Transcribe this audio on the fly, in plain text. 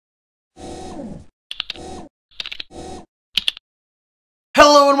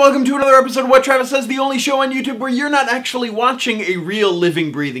Hello and welcome to another episode of What Travis Says, the only show on YouTube where you're not actually watching a real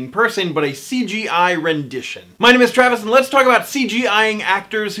living, breathing person, but a CGI rendition. My name is Travis and let's talk about CGIing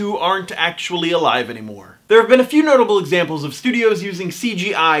actors who aren't actually alive anymore. There have been a few notable examples of studios using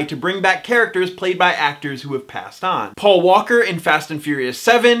CGI to bring back characters played by actors who have passed on. Paul Walker in Fast and Furious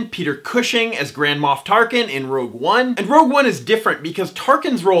 7, Peter Cushing as Grand Moff Tarkin in Rogue One. And Rogue One is different because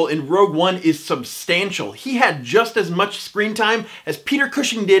Tarkin's role in Rogue One is substantial. He had just as much screen time as Peter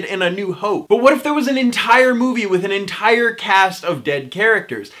Cushing did in A New Hope. But what if there was an entire movie with an entire cast of dead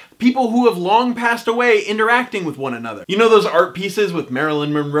characters? People who have long passed away interacting with one another. You know those art pieces with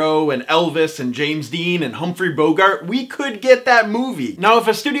Marilyn Monroe and Elvis and James Dean and Humphrey Bogart? We could get that movie. Now, if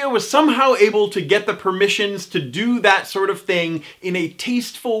a studio was somehow able to get the permissions to do that sort of thing in a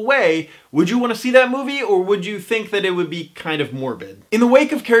tasteful way, would you want to see that movie, or would you think that it would be kind of morbid? In the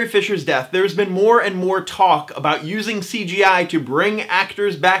wake of Carrie Fisher's death, there's been more and more talk about using CGI to bring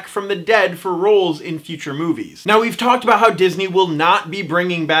actors back from the dead for roles in future movies. Now, we've talked about how Disney will not be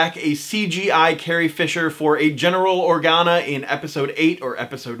bringing back a CGI Carrie Fisher for a General Organa in Episode 8 or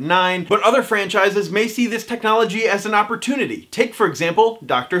Episode 9, but other franchises may see this technology as an opportunity. Take, for example,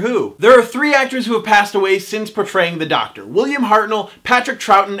 Doctor Who. There are 3 actors who have passed away since portraying the Doctor: William Hartnell, Patrick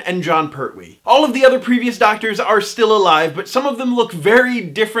Troughton, and Jon Pertwee. All of the other previous Doctors are still alive, but some of them look very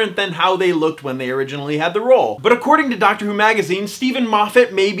different than how they looked when they originally had the role. But according to Doctor Who magazine, Stephen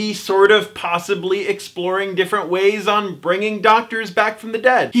Moffat may be possibly exploring different ways on bringing Doctors back from the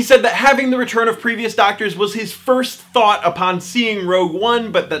dead. He said that having the return of previous Doctors was his first thought upon seeing Rogue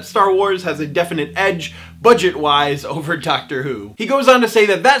One, but that Star Wars has a definite edge budget-wise over Doctor Who. He goes on to say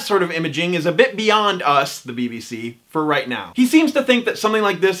that that sort of imaging is a bit beyond us, the BBC, for right now. He seems to think that something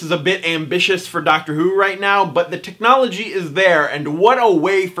like this is a bit ambitious for Doctor Who right now, but the technology is there, and what a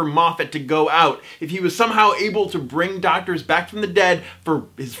way for Moffat to go out if he was somehow able to bring Doctors back from the dead for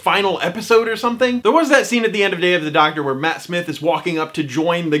his final episode or something. There was that scene at the end of Day of the Doctor where Matt Smith is walking up to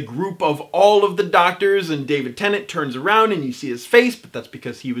join the group of all of the Doctors, and David Tennant turns around and you see his face, but that's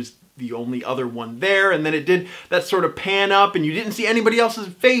because he was the only other one there, and then it did that sort of pan up and you didn't see anybody else's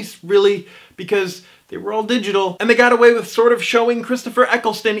face really because they were all digital, and they got away with sort of showing Christopher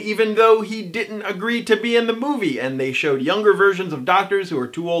Eccleston even though he didn't agree to be in the movie, and they showed younger versions of Doctors who are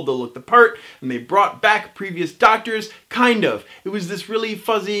too old to look the part, and they brought back previous Doctors, kind of. It was this really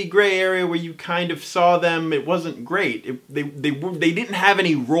fuzzy gray area where you kind of saw them. It wasn't great. They didn't have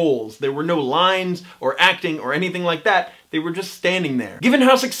any roles. There were no lines or acting or anything like that. They were just standing there. Given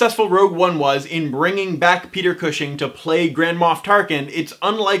how successful Rogue One was in bringing back Peter Cushing to play Grand Moff Tarkin, it's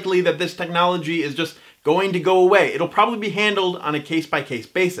unlikely that this technology is just going to go away. It'll probably be handled on a case-by-case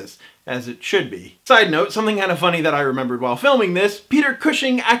basis, as it should be. Side note, something kind of funny that I remembered while filming this: Peter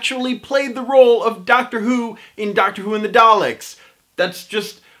Cushing actually played the role of Doctor Who in Doctor Who and the Daleks. That's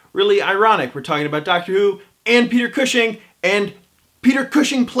just really ironic. We're talking about Doctor Who and Peter Cushing, and Peter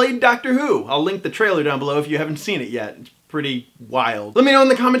Cushing played Doctor Who. I'll link the trailer down below if you haven't seen it yet. It's pretty wild. Let me know in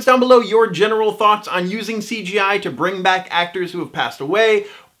the comments down below your general thoughts on using CGI to bring back actors who have passed away.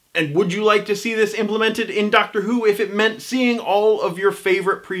 And would you like to see this implemented in Doctor Who if it meant seeing all of your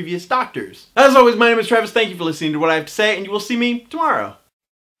favorite previous Doctors? As always, my name is Travis. Thank you for listening to what I have to say, and you will see me tomorrow.